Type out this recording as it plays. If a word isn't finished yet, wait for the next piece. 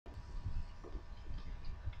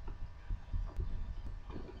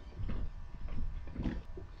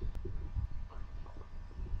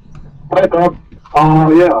Hi, Bob.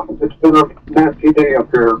 Yeah, it's been a nasty day up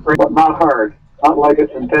here, but not hard. Not like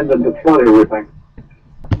it's intended to flood everything.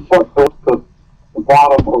 But the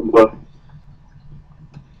bottom of the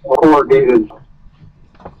corrugated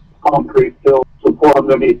concrete fill support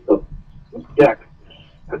underneath the deck.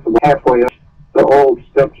 It's halfway up. The old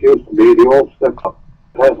steps used to be. The old steps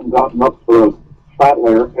hasn't gotten up to the flat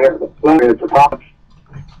layer. The flat layer at the top.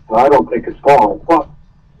 I don't think it's falling. But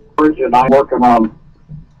and I'm working on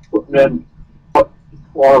putting in what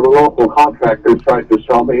one of the local contractors tried to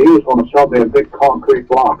sell me. He was going to sell me a big concrete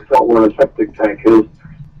block out where the septic tank is,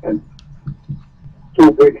 and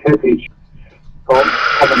two big heavy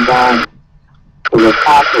coming down to the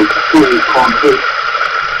top of two concrete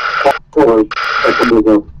pillars that into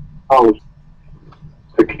the house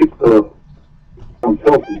to keep the from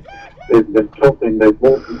tilting. They've been tilting. They've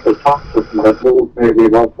moved the top system that moved maybe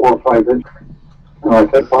about 4 or 5 inches. And I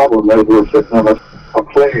think the problem is we're sitting on a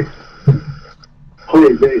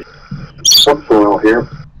clay-based subsoil here,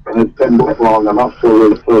 and it's been wet long enough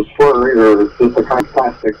so it's a slurry or it's just a kind of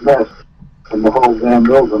plastic mess, and the whole damn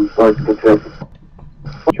building starts to tip.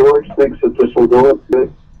 George thinks that this will do it.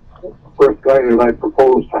 The first guy that I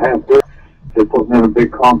proposed to have this, they're putting in a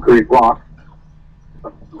big concrete block.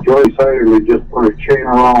 George decided we just put a chain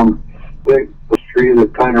around the tree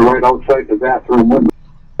that's kind of right outside the bathroom window.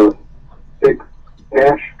 The big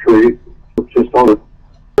ash tree, just all the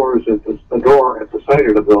doors at the door at the side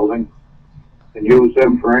of the building, and use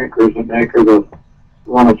them for anchors and anchor the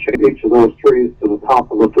one of each of those trees to the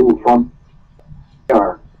top of the two front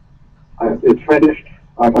yard. It's finished.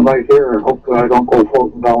 I'm right here, and hopefully I don't go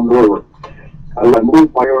floating down the river. I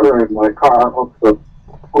moved my order in my car up the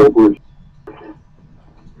overs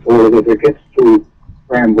so that if it gets too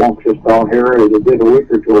rambunctious down here, as it did a week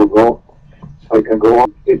or two ago, I can go up,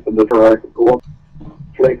 sleep in the door, I can go up,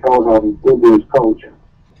 flake out on Uber's couch.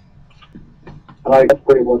 And I guess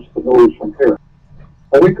pretty much the news from here.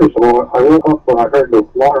 A week or so, I woke up when I heard the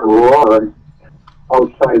water roaring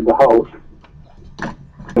outside the house.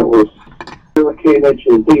 It was 13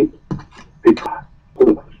 inches deep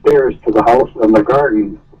between the stairs to the house and the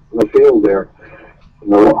garden, the field there.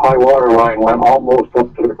 And the high water line went almost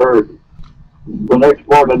up to the garden. The next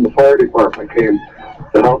morning, the fire department came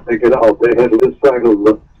to help me get out. They had this side of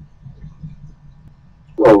the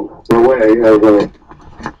way as a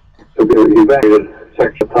to be evacuated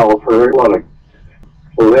section towel for flooding.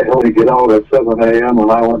 So they helped me get out at 7 a.m.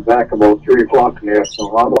 and I went back about 3 o'clock in the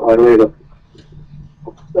afternoon. I laid a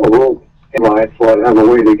rope in line so I'd have a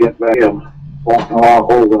way to get back in. Walking along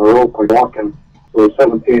holding a rope and walking with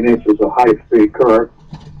 17 inches of high-speed current.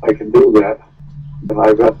 I can do that. And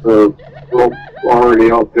I've got the rope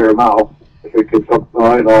already out there now. If it gets up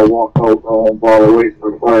tonight, I'll walk out and I won't bother waiting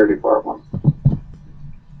for the fire department.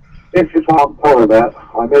 If you tell her that,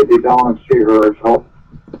 I may be down and see her or so.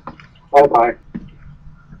 Bye-bye.